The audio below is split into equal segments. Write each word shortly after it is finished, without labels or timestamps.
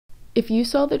If you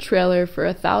saw the trailer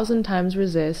for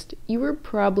 1000xRESIST, you were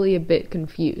probably a bit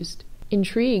confused.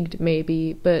 Intrigued,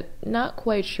 maybe, but not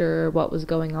quite sure what was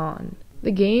going on. The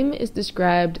game is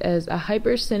described as a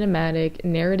hyper-cinematic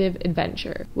narrative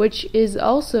adventure, which is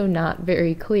also not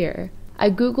very clear.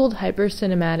 I googled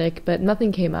hyper-cinematic, but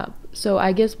nothing came up, so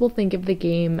I guess we'll think of the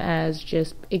game as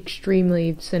just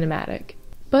extremely cinematic.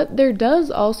 But there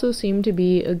does also seem to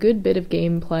be a good bit of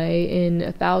gameplay in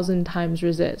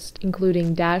 1000xRESIST,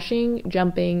 including dashing,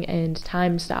 jumping, and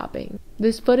time stopping.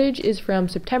 This footage is from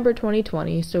September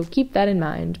 2020, so keep that in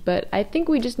mind, but I think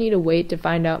we just need to wait to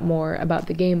find out more about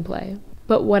the gameplay.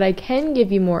 But what I can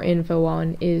give you more info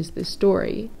on is the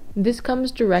story. This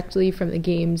comes directly from the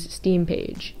game's Steam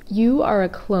page. You are a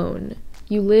clone.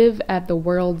 You live at the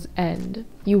world's end.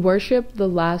 You worship the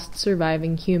last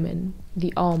surviving human,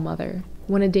 the All-Mother.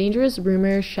 When a dangerous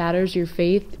rumor shatters your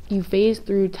faith, you phase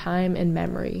through time and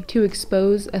memory to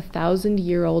expose a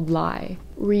 1000-year-old lie.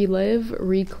 Relive,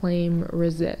 reclaim,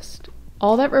 resist.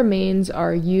 All that remains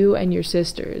are you and your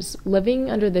sisters, living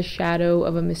under the shadow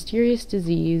of a mysterious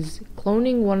disease,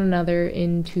 cloning one another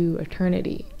into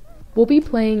eternity. We'll be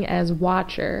playing as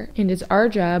Watcher, and it's our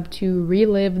job to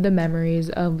relive the memories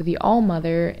of the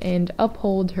All-Mother and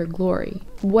uphold her glory,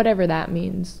 whatever that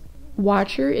means.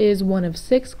 Watcher is one of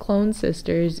 6 clone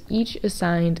sisters, each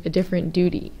assigned a different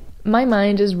duty. My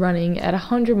mind is running at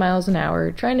 100 miles an hour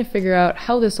trying to figure out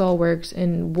how this all works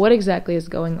and what exactly is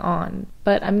going on,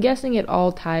 but I'm guessing it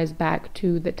all ties back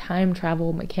to the time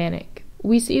travel mechanic.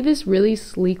 We see this really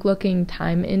sleek-looking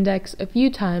time index a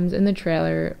few times in the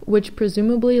trailer, which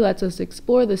presumably lets us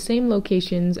explore the same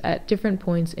locations at different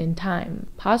points in time,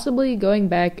 possibly going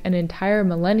back an entire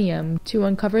millennium to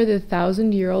uncover the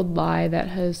 1000-year-old lie that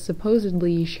has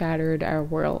supposedly shattered our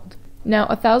world. Now,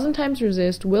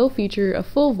 1000xRESIST will feature a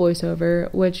full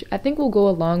voiceover, which I think will go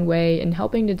a long way in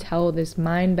helping to tell this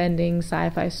mind-bending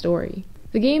sci-fi story.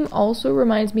 The game also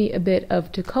reminds me a bit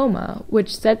of Tacoma,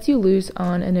 which sets you loose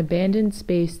on an abandoned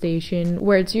space station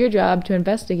where it's your job to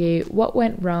investigate what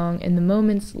went wrong in the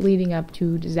moments leading up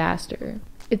to disaster.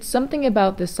 It's something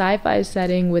about the sci-fi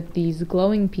setting with these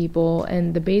glowing people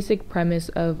and the basic premise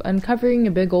of uncovering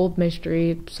a big old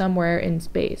mystery somewhere in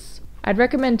space. I'd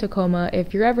recommend Tacoma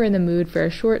if you're ever in the mood for a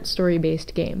short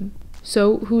story-based game.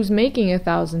 So, who's making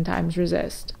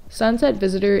 1000xRESIST? Sunset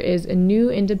Visitor is a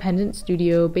new independent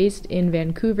studio based in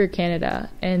Vancouver, Canada,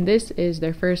 and this is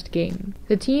their first game.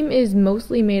 The team is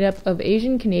mostly made up of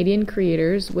Asian Canadian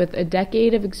creators with a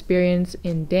decade of experience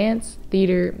in dance,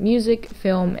 theater, music,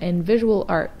 film, and visual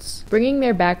arts, bringing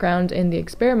their background in the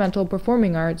experimental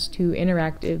performing arts to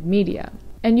interactive media.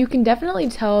 And you can definitely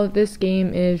tell this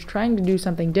game is trying to do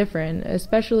something different,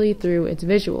 especially through its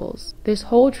visuals. This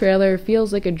whole trailer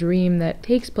feels like a dream that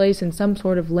takes place in some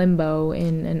sort of limbo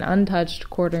in an untouched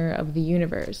corner of the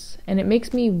universe, and it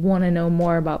makes me want to know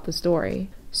more about the story.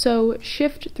 So,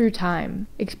 shift through time.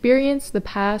 Experience the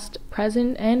past,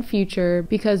 present, and future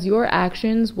because your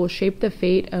actions will shape the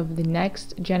fate of the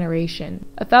next generation.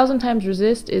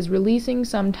 1000xRESIST is releasing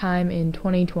sometime in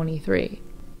 2023.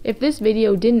 If this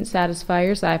video didn't satisfy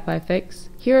your sci-fi fix,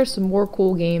 here are some more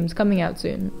cool games coming out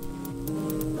soon.